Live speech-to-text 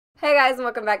Hey guys, and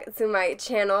welcome back to my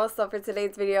channel. So for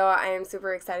today's video, I am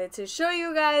super excited to show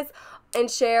you guys and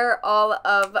share all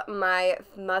of my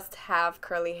must-have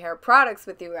curly hair products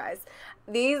with you guys.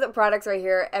 These products right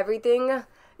here, everything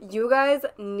you guys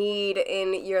need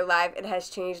in your life. It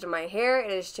has changed my hair. It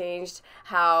has changed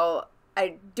how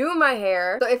I do my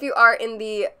hair. So if you are in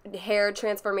the hair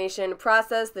transformation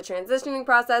process, the transitioning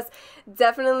process,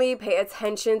 definitely pay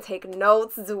attention, take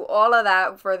notes, do all of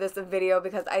that for this video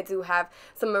because I do have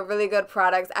some really good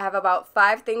products. I have about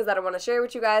 5 things that I want to share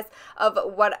with you guys of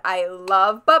what I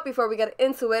love. But before we get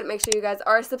into it, make sure you guys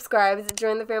are subscribed,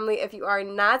 join the family. If you are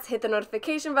not, hit the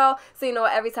notification bell so you know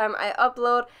every time I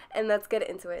upload, and let's get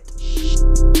into it.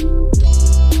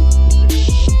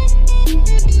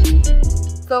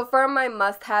 So for my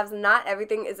must-haves, not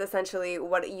everything is essentially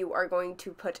what you are going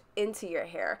to put into your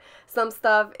hair. Some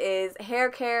stuff is hair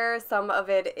care, some of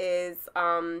it is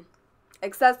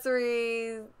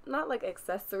accessories, not like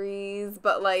accessories,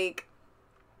 but like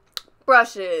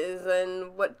brushes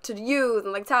and what to use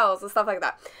and like towels and stuff like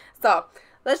that. So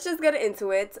let's just get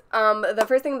into it. The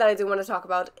first thing that I do want to talk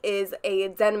about is a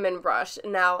Denman brush.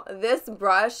 Now this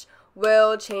brush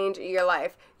will change your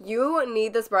life. You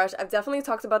need this brush. I've definitely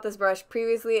talked about this brush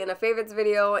previously in a favorites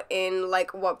video, in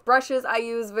like what brushes I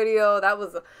use video. That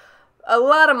was a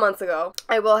lot of months ago.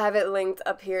 I will have it linked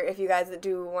up here if you guys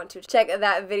do want to check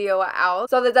that video out.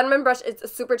 So the Denman brush is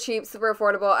super cheap, super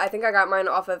affordable. I think I got mine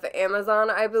off of Amazon,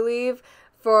 I believe,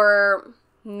 for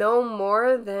no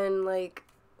more than like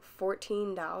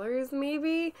 $14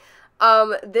 maybe.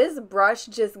 This brush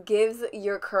just gives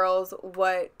your curls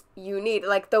what you need.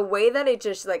 Like the way that it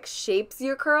just like shapes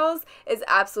your curls is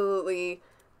absolutely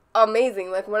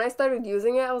amazing. Like when I started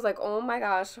using it, I was like, oh my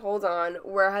gosh, hold on,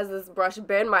 where has this brush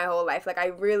been my whole life? Like I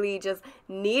really just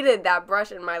needed that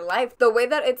brush in my life. The way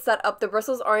that it's set up, the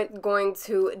bristles aren't going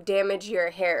to damage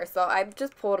your hair. So I've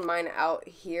just pulled mine out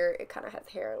here. It kind of has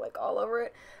hair like all over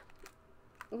it.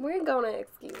 We're gonna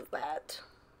excuse that.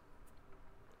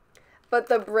 But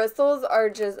the bristles are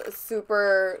just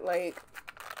super, like,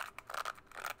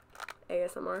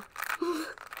 ASMR.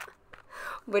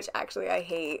 Which, actually, I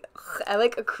hate. I,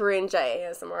 like, cringe at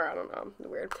ASMR. I don't know.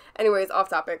 Weird. Anyways, off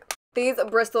topic. These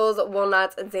bristles will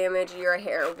not damage your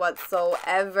hair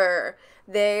whatsoever.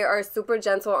 They are super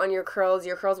gentle on your curls.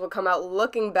 Your curls will come out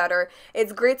looking better.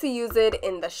 It's great to use it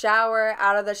in the shower,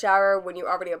 out of the shower, when you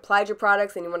already applied your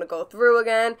products and you want to go through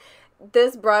again.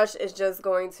 This brush is just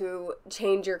going to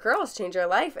change your curls, change your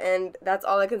life, and that's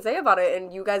all I can say about it,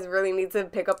 and you guys really need to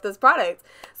pick up this product.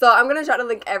 So I'm going to try to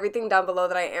link everything down below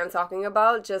that I am talking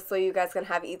about just so you guys can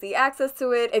have easy access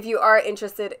to it. If you are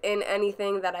interested in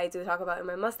anything that I do talk about in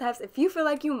my must-haves, if you feel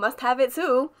like you must have it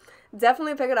too,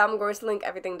 definitely pick it up. I'm going to link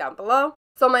everything down below.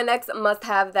 So my next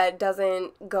must-have that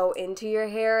doesn't go into your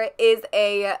hair is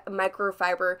a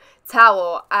microfiber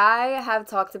towel. I have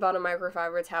talked about a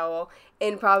microfiber towel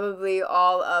in probably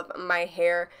all of my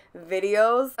hair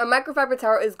videos. A microfiber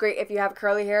towel is great if you have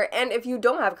curly hair and if you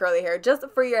don't have curly hair. Just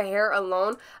for your hair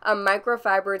alone, a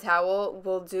microfiber towel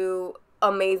will do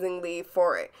amazingly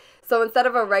for it. So instead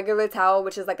of a regular towel,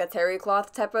 which is like a terry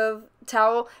cloth type of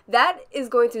towel, that is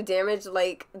going to damage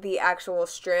like the actual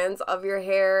strands of your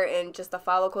hair and just the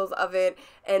follicles of it.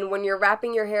 And when you're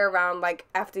wrapping your hair around, like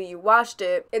after you washed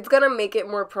it, it's gonna make it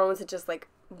more prone to just like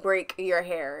break your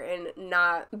hair and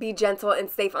not be gentle and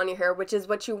safe on your hair, which is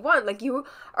what you want. Like you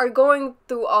are going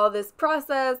through all this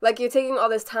process, like you're taking all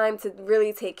this time to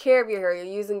really take care of your hair. You're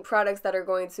using products that are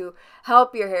going to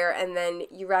help your hair, and then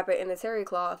you wrap it in a terry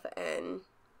cloth and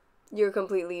you're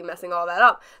completely messing all that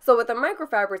up. So with a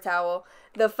microfiber towel,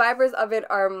 the fibers of it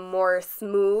are more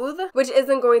smooth, which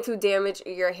isn't going to damage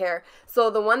your hair. So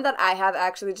the one that I have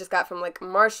actually just got from like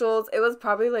Marshall's, it was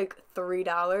probably like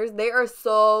 $3. They are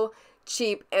so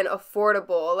cheap and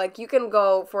affordable. Like you can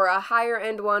go for a higher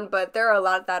end one, but there are a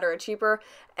lot that are cheaper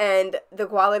and the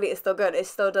quality is still good. It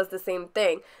still does the same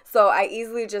thing. So I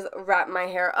easily just wrap my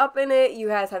hair up in it. You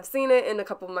guys have seen it in a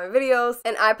couple of my videos,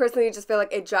 and I personally just feel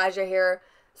like it dries your hair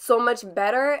so much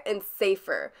better and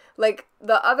safer. Like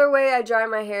the other way I dry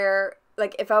my hair,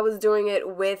 like if I was doing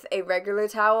it with a regular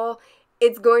towel,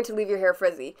 it's going to leave your hair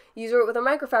frizzy. You do it with a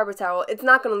microfiber towel, it's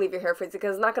not going to leave your hair frizzy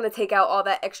because it's not going to take out all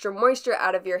that extra moisture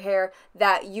out of your hair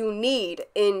that you need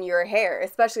in your hair,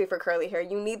 especially for curly hair.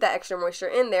 You need that extra moisture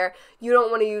in there. You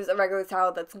don't want to use a regular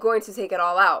towel that's going to take it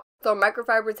all out. So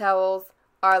microfiber towels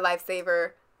are a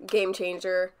lifesaver, game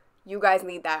changer. You guys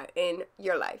need that in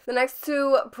your life. The next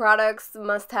two products,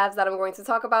 must-haves that I'm going to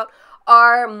talk about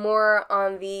are more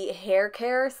on the hair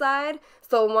care side.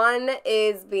 So one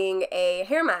is being a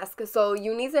hair mask. So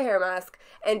you need a hair mask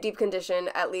and deep condition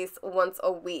at least once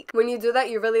a week. When you do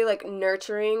that, you're really like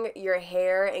nurturing your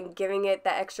hair and giving it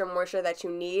the extra moisture that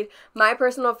you need. My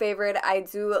personal favorite, I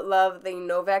do love the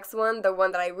Novex one, the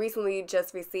one that I recently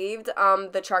just received,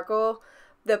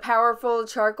 the powerful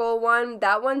charcoal one.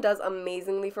 That one does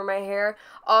amazingly for my hair.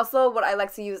 Also, what I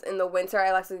like to use in the winter,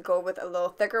 I like to go with a little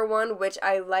thicker one, which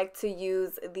I like to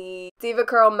use the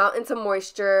DevaCurl Melt Into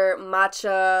Moisture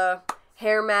Matcha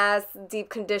hair mask, deep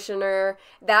conditioner.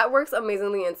 That works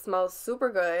amazingly and smells super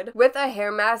good. With a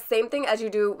hair mask, same thing as you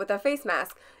do with a face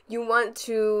mask. You want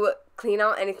to clean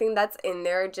out anything that's in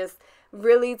there. Just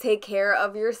really take care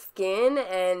of your skin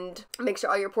and make sure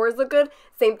all your pores look good.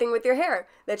 Same thing with your hair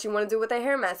that you want to do with a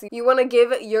hair mask. You want to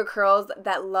give your curls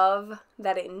that love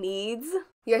that it needs.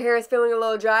 Your hair is feeling a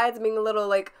little dry, it's being a little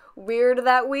like weird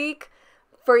that week.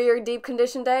 For your deep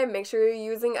condition day, make sure you're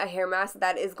using a hair mask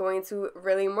that is going to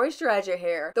really moisturize your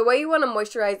hair. The way you want to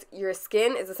moisturize your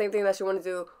skin is the same thing that you want to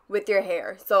do with your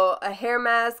hair. So a hair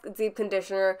mask, deep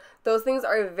conditioner, those things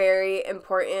are very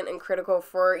important and critical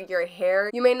for your hair.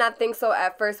 You may not think so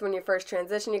at first when you're first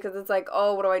transitioning because it's like,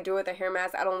 oh, what do I do with a hair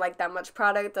mask? I don't like that much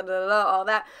product, all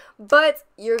that. But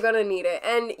you're gonna need it,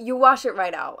 and you wash it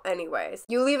right out anyways.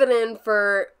 You leave it in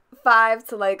for 5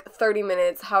 to like 30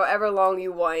 minutes, however long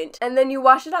you want, and then you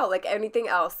wash it out like anything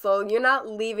else. So you're not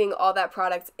leaving all that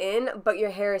product in, but your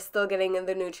hair is still getting in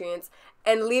the nutrients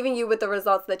and leaving you with the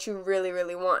results that you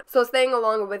really want. So staying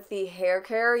along with the hair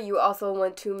care, you also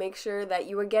want to make sure that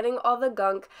you are getting all the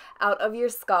gunk out of your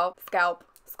scalp,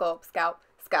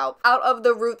 out of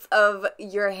the roots of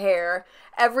your hair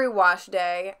every wash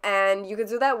day, and you can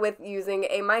do that with using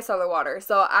a micellar water.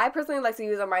 So I personally like to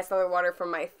use a micellar water for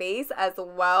my face as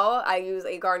well. I use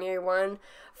a Garnier one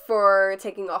for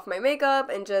taking off my makeup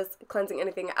and just cleansing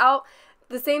anything out.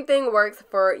 The same thing works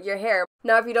for your hair.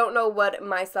 Now, if you don't know what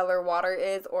micellar water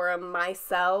is, or a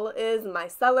micellar,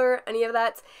 any of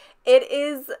that, it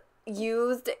is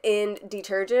used in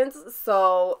detergents.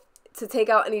 So to take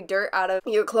out any dirt out of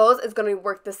your clothes, it's going to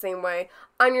work the same way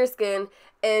on your skin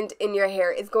and in your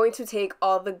hair. It's going to take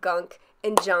all the gunk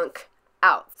and junk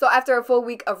out. So after a full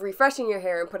week of refreshing your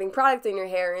hair and putting product in your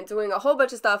hair and doing a whole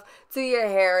bunch of stuff to your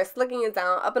hair, slicking it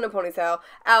down, up in a ponytail,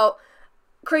 out,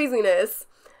 craziness,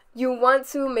 you want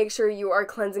to make sure you are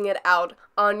cleansing it out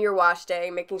on your wash day,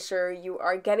 making sure you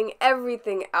are getting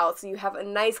everything out so you have a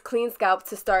nice clean scalp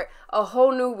to start a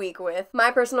whole new week with.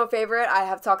 My personal favorite, I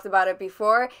have talked about it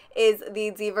before, is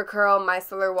the DevaCurl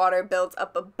Micellar Water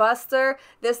BuildUp Buster.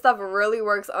 This stuff really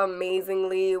works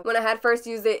amazingly. When I had first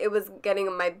used it, it was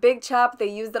getting my big chop. They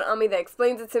used it on me, they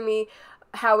explained it to me,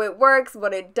 how it works,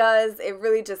 what it does. It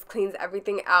really just cleans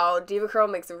everything out.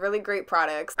 DevaCurl makes really great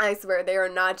products. I swear, they are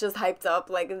not just hyped up.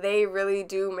 Like, they really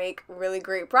do make really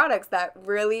great products that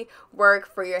really work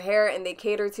for your hair, and they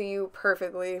cater to you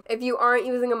perfectly. If you aren't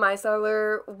using a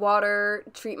micellar water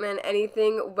treatment,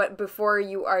 anything, but before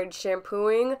you are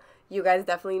shampooing, you guys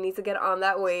definitely need to get on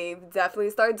that wave. Definitely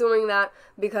start doing that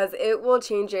because it will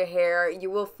change your hair. You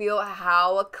will feel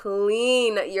how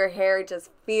clean your hair just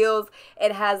feels.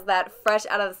 It has that fresh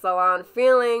out of the salon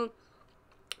feeling.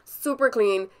 Super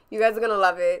clean. You guys are going to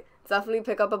love it. Definitely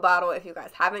pick up a bottle if you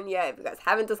guys haven't yet. If you guys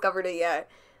haven't discovered it yet,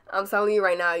 I'm telling you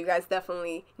right now, you guys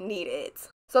definitely need it.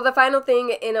 So the final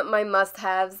thing in my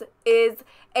must-haves is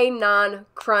a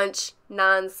non-crunch,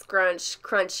 non-scrunch,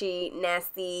 crunchy,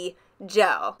 nasty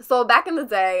gel. So back in the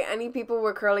day, any people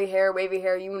with curly hair, wavy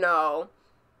hair, you know,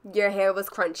 your hair was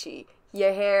crunchy.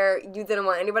 Your hair, you didn't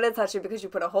want anybody to touch it because you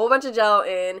put a whole bunch of gel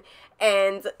in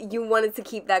and you wanted to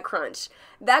keep that crunch.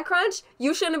 That crunch,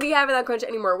 you shouldn't be having that crunch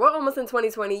anymore. We're almost in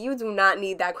 2020. You do not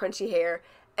need that crunchy hair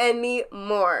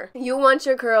anymore. You want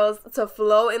your curls to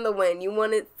flow in the wind. You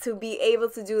want it to be able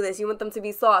to do this. You want them to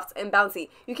be soft and bouncy.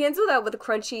 You can't do that with a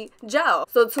crunchy gel.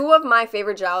 So two of my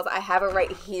favorite gels, I have it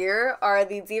right here, are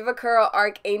the DevaCurl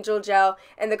Arc Angel Gel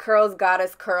and the Curls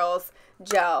Goddess Curls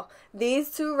Gel. These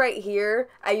two right here,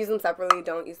 I use them separately,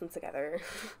 don't use them together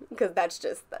because that's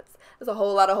a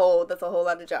whole lot of hold, that's a whole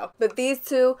lot of gel. But these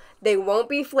two, they won't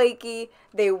be flaky,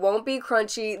 they won't be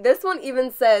crunchy. This one even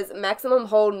says maximum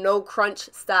hold, no crunch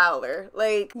styler.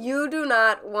 Like, you do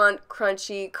not want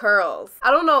crunchy curls. I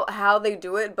don't know how they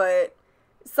do it, but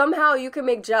somehow you can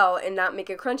make gel and not make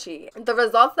it crunchy. The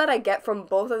results that I get from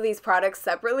both of these products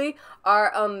separately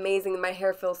are amazing. My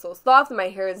hair feels so soft, my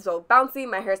hair is so bouncy,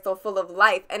 my hair is so full of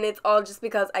life, and it's all just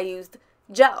because I used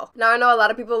gel. Now I know a lot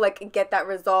of people like get that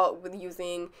result with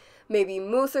using maybe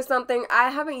mousse or something. I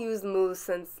haven't used mousse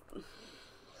since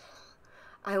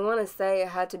I want to say it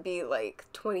had to be like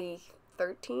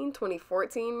 2013,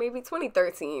 2014, maybe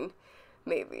 2013,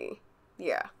 maybe.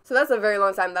 Yeah. So that's a very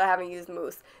long time that I haven't used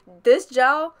mousse. This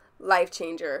gel, life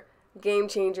changer, game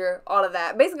changer, all of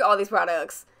that. Basically all these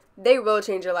products, they will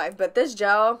change your life. But this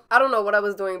gel, I don't know what I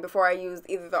was doing before I used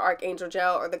either the Arc Angel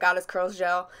Gel or the Goddess Curls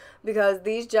Gel, because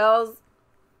these gels,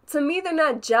 to me, they're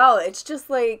not gel. It's just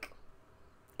like,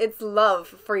 it's love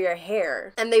for your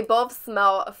hair. And they both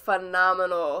smell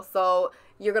phenomenal. So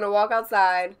you're going to walk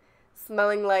outside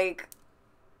smelling like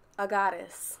a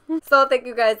goddess. So thank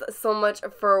you guys so much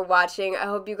for watching. I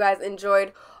hope you guys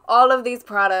enjoyed all of these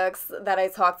products that I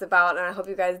talked about, and I hope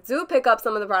you guys do pick up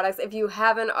some of the products. If you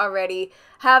haven't already,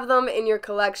 have them in your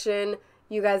collection.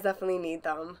 You guys definitely need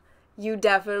them. You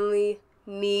definitely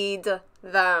need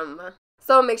them.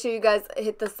 So make sure you guys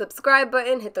hit the subscribe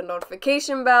button, hit the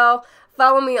notification bell,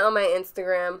 follow me on my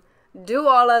Instagram, do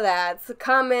all of that.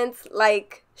 Comment,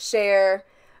 like, share.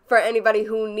 For anybody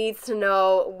who needs to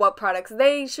know what products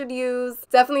they should use,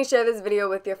 definitely share this video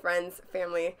with your friends,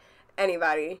 family,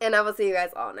 anybody. And I will see you guys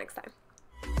all next time.